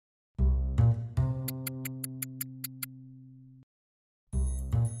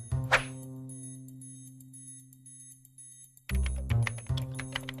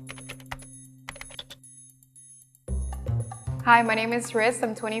Hi, my name is Riz.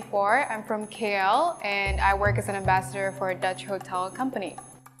 I'm 24. I'm from KL and I work as an ambassador for a Dutch hotel company.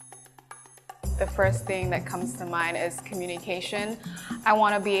 The first thing that comes to mind is communication. I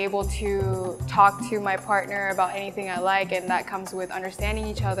want to be able to talk to my partner about anything I like, and that comes with understanding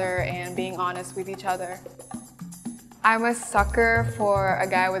each other and being honest with each other. I'm a sucker for a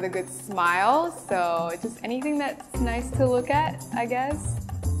guy with a good smile, so just anything that's nice to look at, I guess.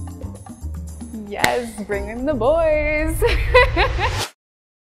 Yes, bring in the boys.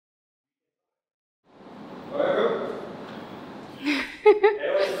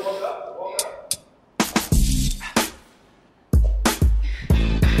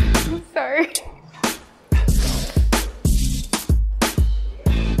 I'm sorry.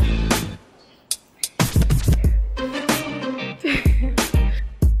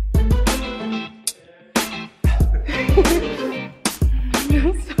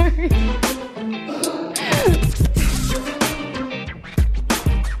 I'm sorry.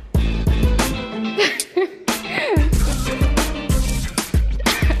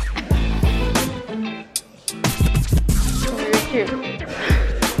 Very cute.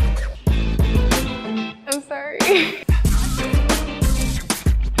 I'm sorry.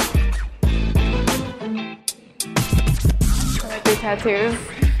 I like your tattoos.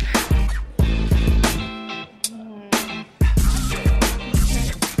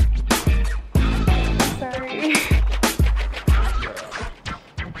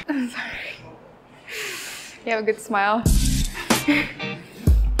 I'm sorry. You have a good smile.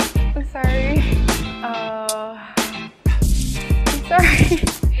 I'm sorry. I'm sorry.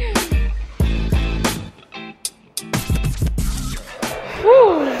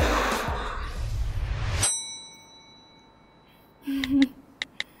 Whew.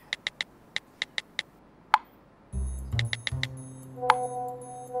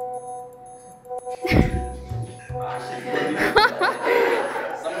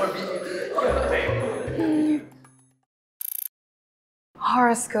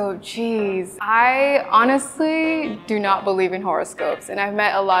 Horoscope, geez. I honestly do not believe in horoscopes, and I've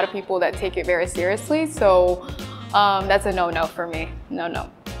met a lot of people that take it very seriously, so that's a no-no for me. No.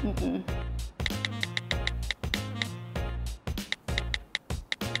 Mm-mm.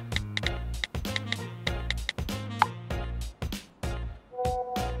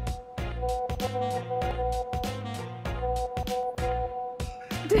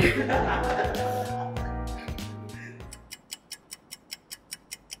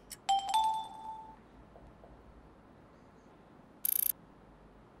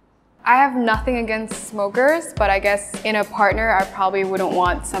 I have nothing against smokers, but I guess in a partner, I probably wouldn't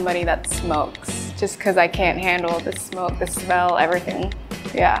want somebody that smokes just because I can't handle the smoke, the smell, everything.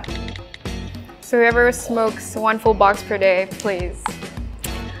 Yeah. So whoever smokes 1 full box per day, please,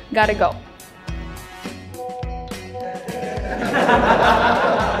 gotta go.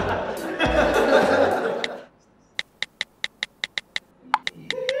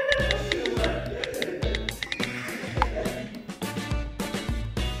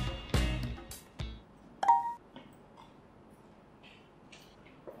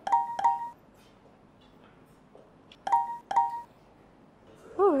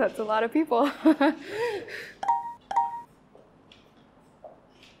 Ooh, that's a lot of people.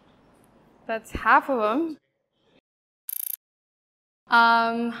 That's half of them.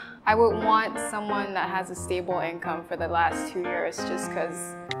 I would want someone that has a stable income for the last 2 years just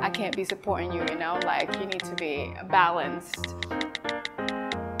because I can't be supporting you, you know? Like, you need to be balanced.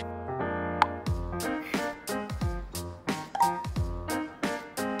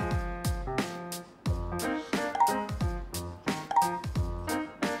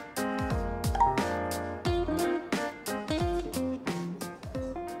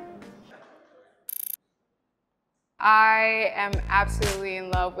 I am absolutely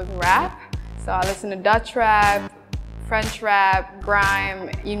in love with rap. So I listen to Dutch rap, French rap, grime,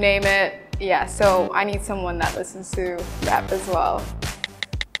 you name it. Yeah, so I need someone that listens to rap as well.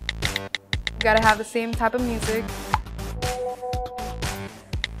 Gotta have the same type of music.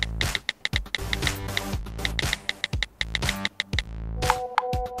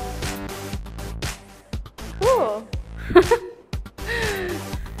 Cool.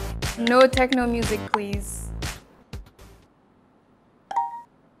 No techno music, please.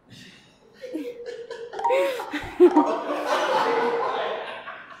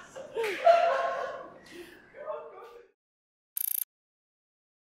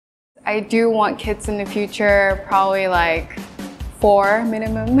 I do want kids in the future, probably like 4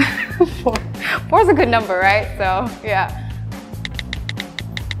 minimum. 4 is a good number, right? So, yeah.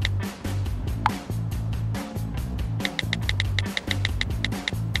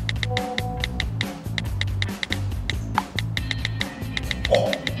 No.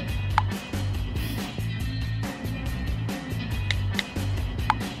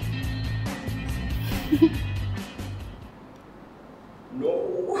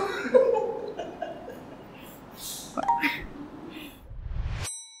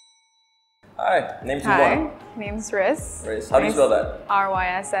 Hi, name's Yuan. Name's Riss. Riss. How do you spell that?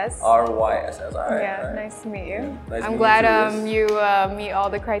 R-Y-S-S. R-Y-S-S. All right. Yeah, all right. nice to meet you. Yeah, nice I'm to glad meet you, you meet all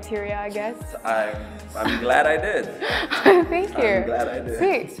the criteria, I guess. I'm glad I did. Thank you. I'm glad I did.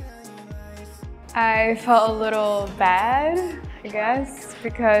 Sweet. I felt a little bad, I guess,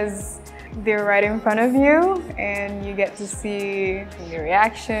 because they're right in front of you and you get to see the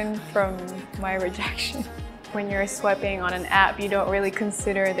reaction from my rejection. When you're swiping on an app, you don't really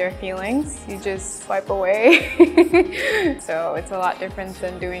consider their feelings. You just swipe away. So it's a lot different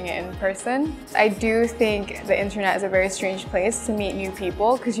than doing it in person. I do think the internet is a very strange place to meet new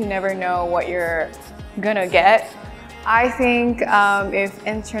people because you never know what you're gonna get. I think if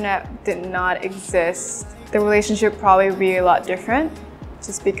internet did not exist, the relationship probably would be a lot different.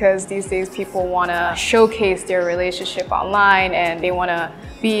 Just because these days people want to showcase their relationship online and they want to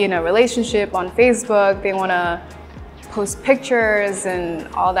be in a relationship on Facebook, they want to post pictures and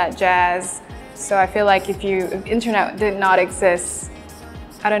all that jazz. So I feel like if internet did not exist,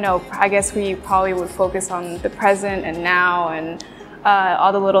 I don't know, I guess we probably would focus on the present and now and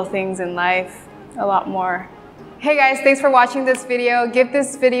all the little things in life a lot more. Hey guys, thanks for watching this video. Give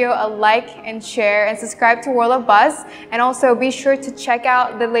this video a like and share and subscribe to World of Buzz. And also be sure to check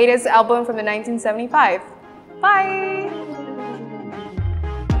out the latest album from the 1975. Bye!